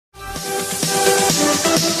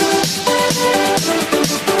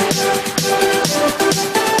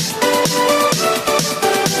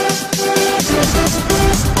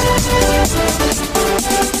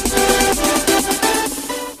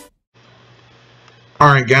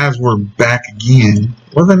Alright guys, we're back again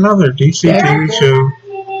with another DC TV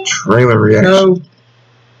show trailer reaction. No.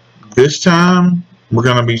 This time, we're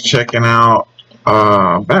going to be checking out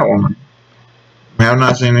Batwoman. We have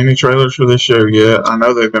not seen any trailers for this show yet. I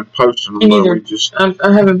know they've been posting them, but we just I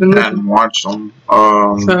haven't been hadn't watched them.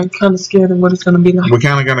 So I'm kind of scared of what it's going to be like. We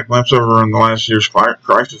kind of got a glimpse of her in the last year's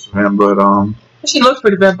Crisis of him, but she looks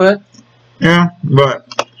pretty bad, but yeah, but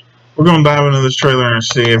we're going to dive into this trailer and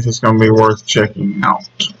see if it's going to be worth checking out.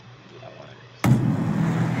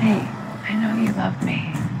 Hey, I know you love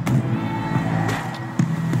me.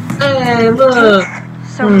 Hey, look.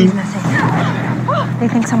 Sophie's missing. They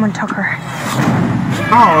think someone took her.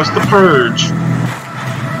 Oh, it's the Purge.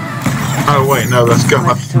 Oh, wait, no, that's Gotham.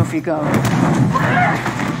 Let Sophie go.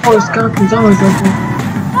 Oh, it's Gotham's always open.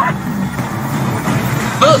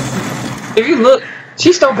 Look! If you look,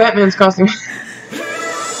 she stole Batman's costume.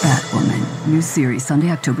 Batwoman. New series, Sunday,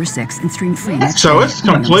 October 6th, and stream free next So it's a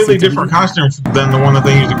completely different costume than the one that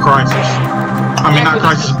they used in Crisis. I mean, not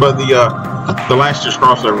Crisis, but the last year's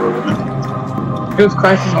crossover event. It was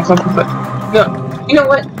Crisis on something, but no. You know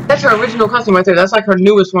what? That's her original costume right there. That's like her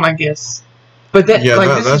newest one, I guess. But that, yeah,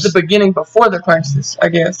 this is the beginning before the Crisis, I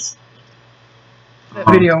guess. That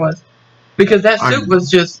video was. Because that suit was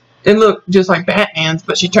just, it looked just like Batman's,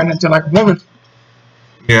 but she turned into like a woman.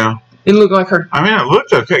 Yeah. It looked like her. I mean, it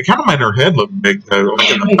looked okay. It kind of made her head look big, though, like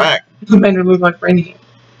in the back. It made her look like Rainy.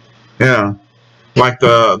 Yeah. Like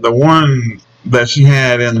the one that she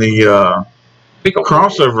had in the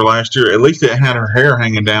crossover last year, at least it had her hair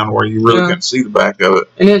hanging down where you really couldn't see the back of it.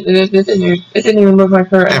 And it didn't even look like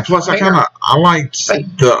her. And plus, I liked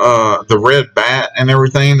the red bat and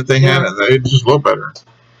everything that they had. It just looked better.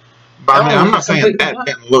 But I mean, I'm not saying that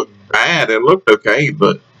didn't look bad. It looked okay,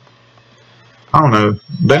 but I don't know.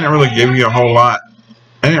 They didn't really give you a whole lot.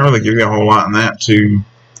 They didn't really give you a whole lot in that to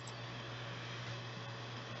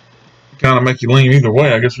kind of make you lean either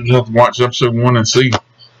way. I guess we just have to watch episode 1 and see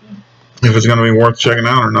if it's going to be worth checking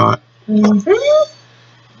out or not.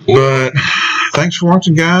 But thanks for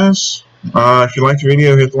watching, guys. If you liked the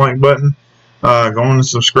video, hit the like button. Go on and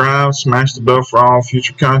subscribe. Smash the bell for all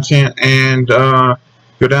future content. And go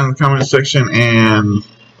down in the comment section and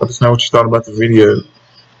let us know what you thought about the video.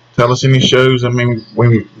 Tell us any shows. I mean,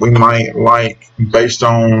 we might like based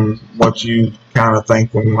on what you kind of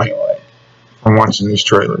think we might like from watching these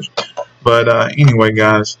trailers. But anyway,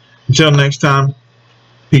 guys, until next time,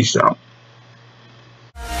 peace out.